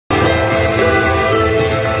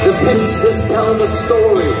Pictures tell the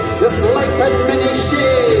story. This life had many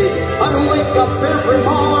shades. I'd wake up every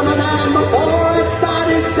morning and before I'd start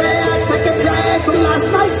each day, I'd take a drag from last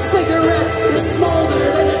night's cigarette. It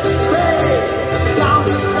smoldered in its tray. Down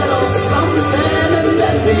a little something and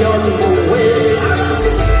then be on my way.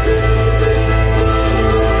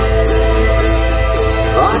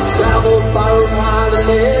 I traveled far around and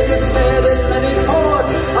in the said in many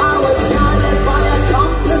ports. I was guided by a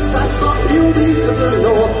compass. I saw beauty to the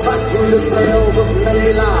north. I drew the tales of many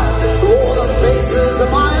lives. All the faces of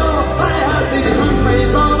my own. I had these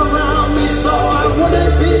memories all around me, so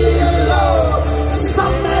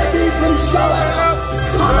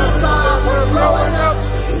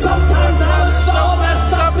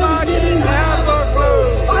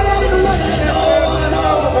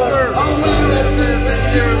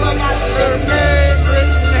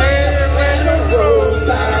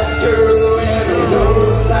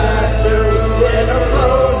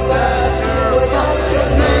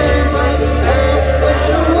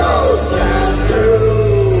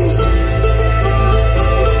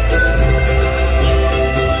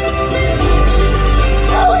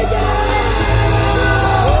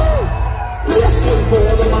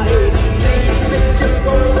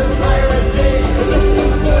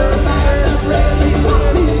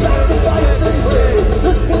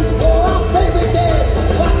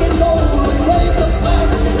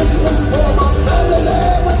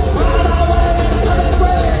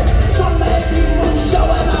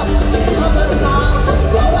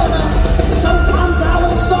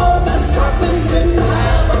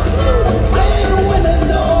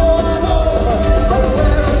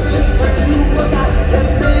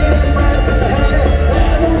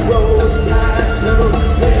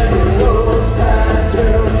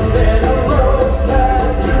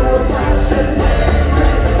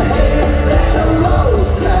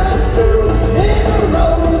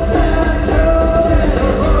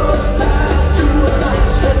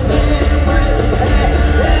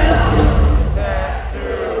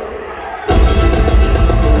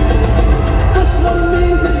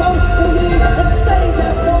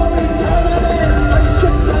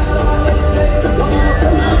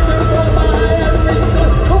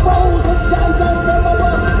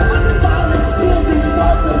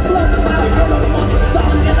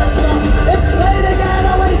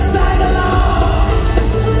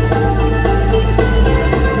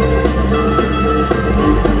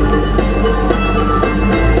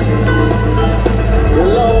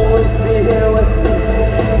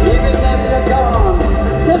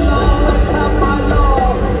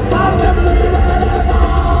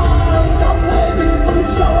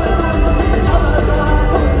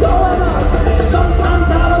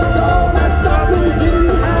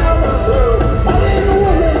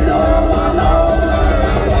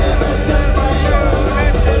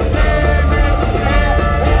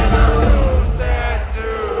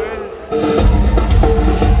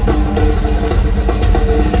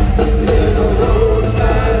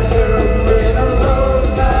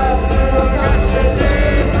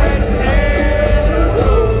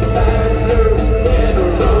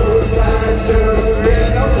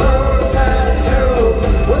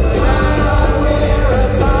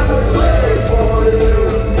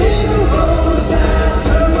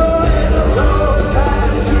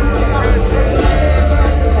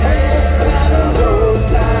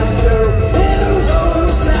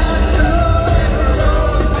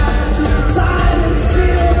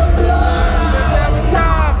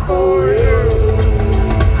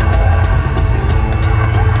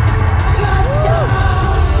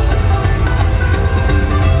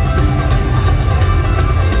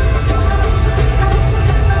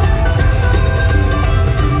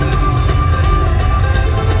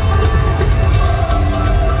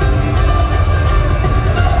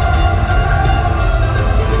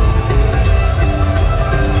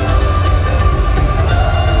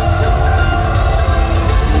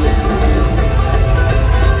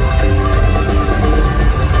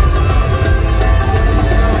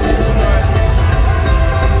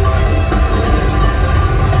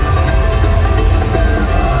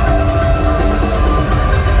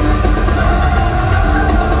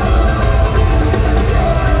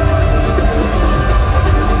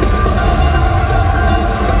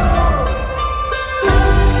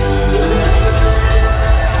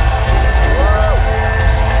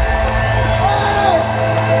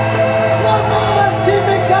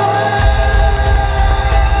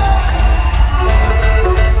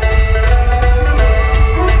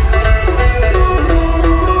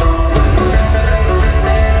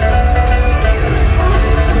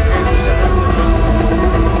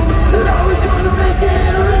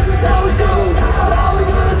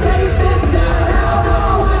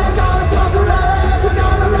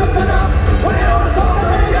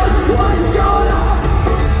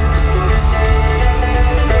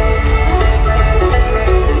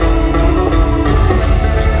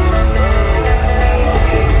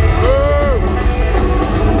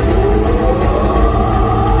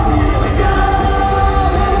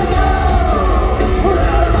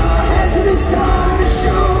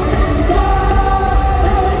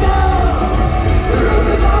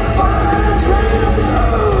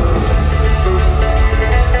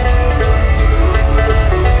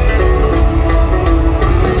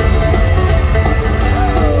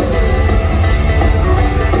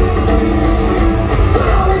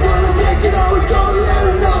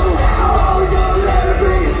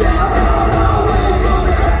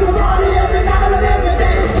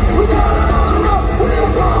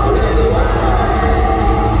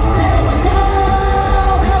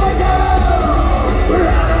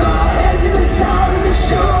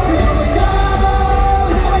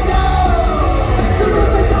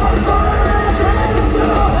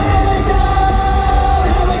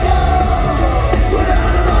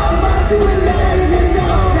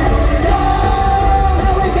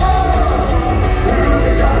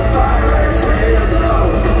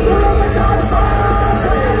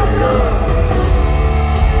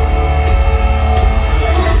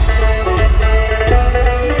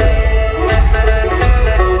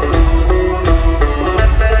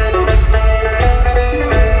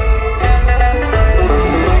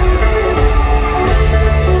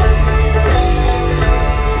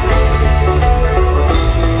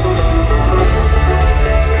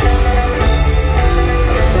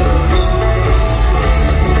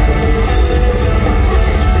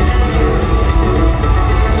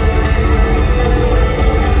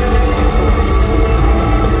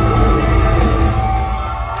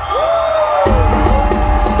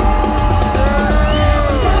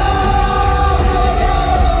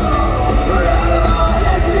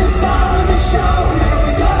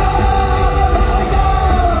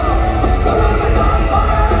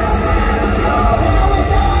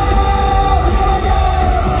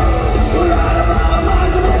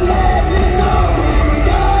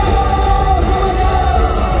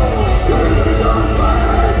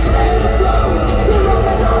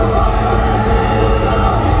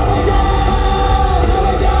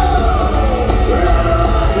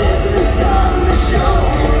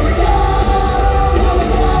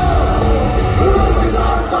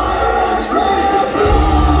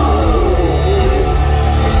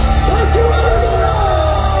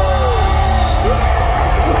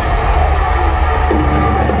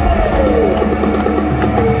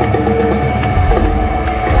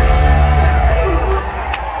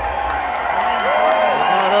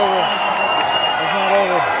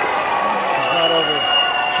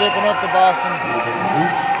shaking up the Boston.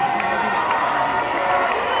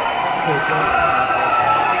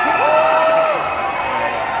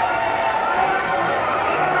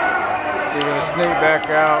 You're gonna sneak back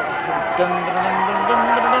out.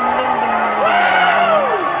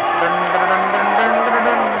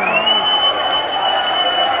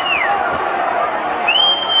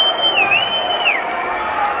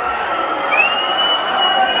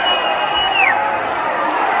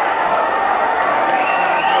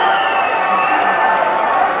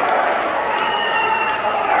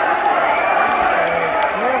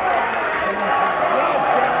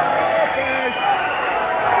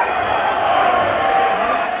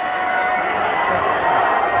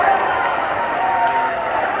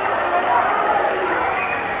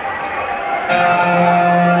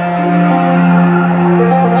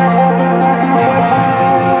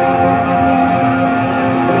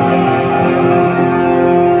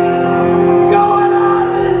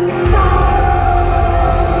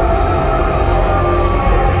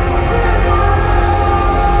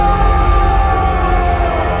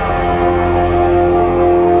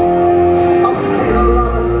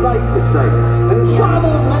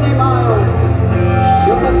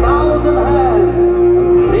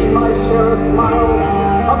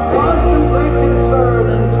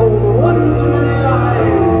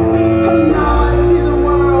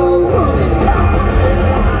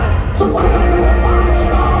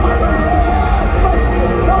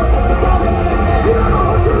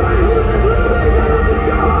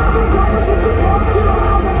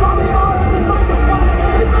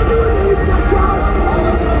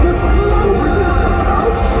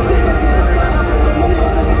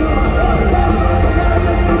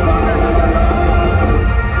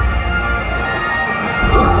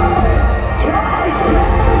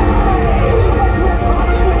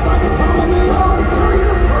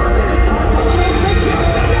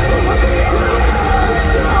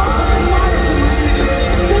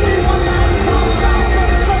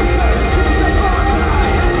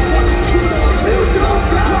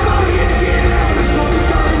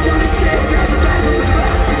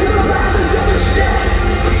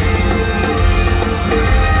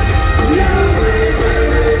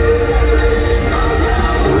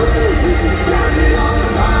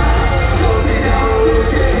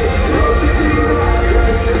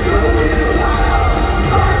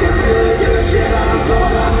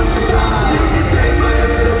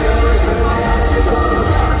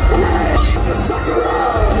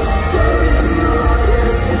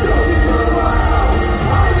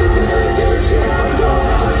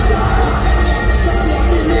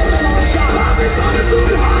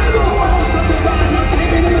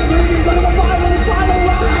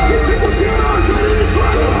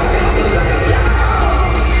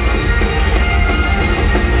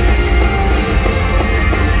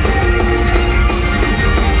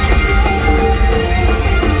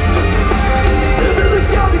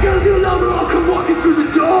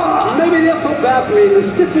 The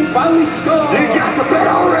stiffy Bowie score. You got the bet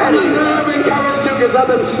already. And the nerve and courage too, cause I've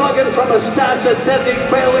been slugging from a stash of Desi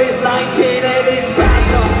Bailey's 1980s back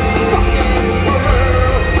the fucking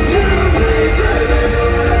world. You made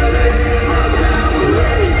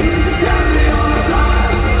stand me on a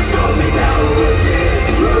line, sold me down a whiskey,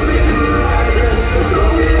 losing to the riders, throw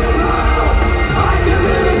me a mile. I can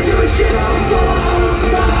really give a shit, I'm going on the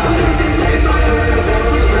style. You can take my earth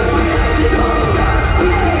and spread my ashes all around.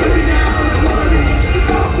 Every now and one,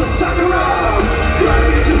 the sucker around, drive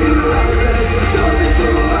me to the reckless, don't think for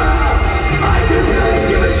a while. I can really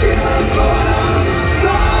give a shit, I'm going on the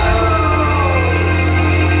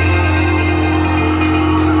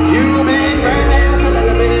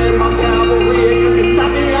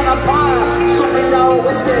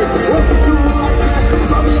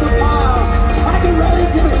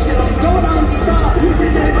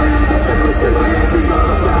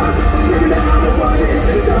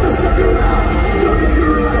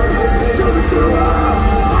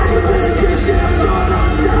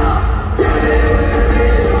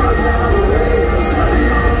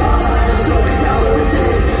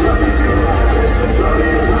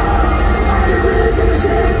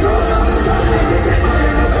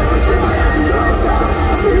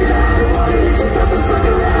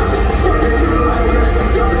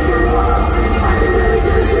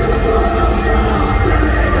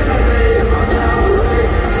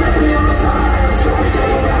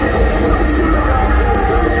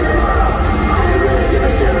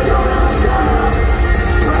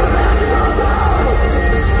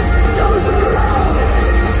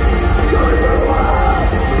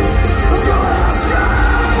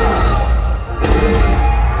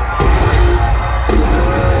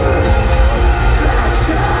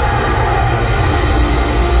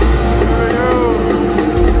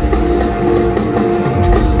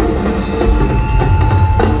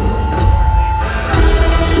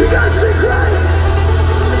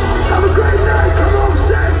great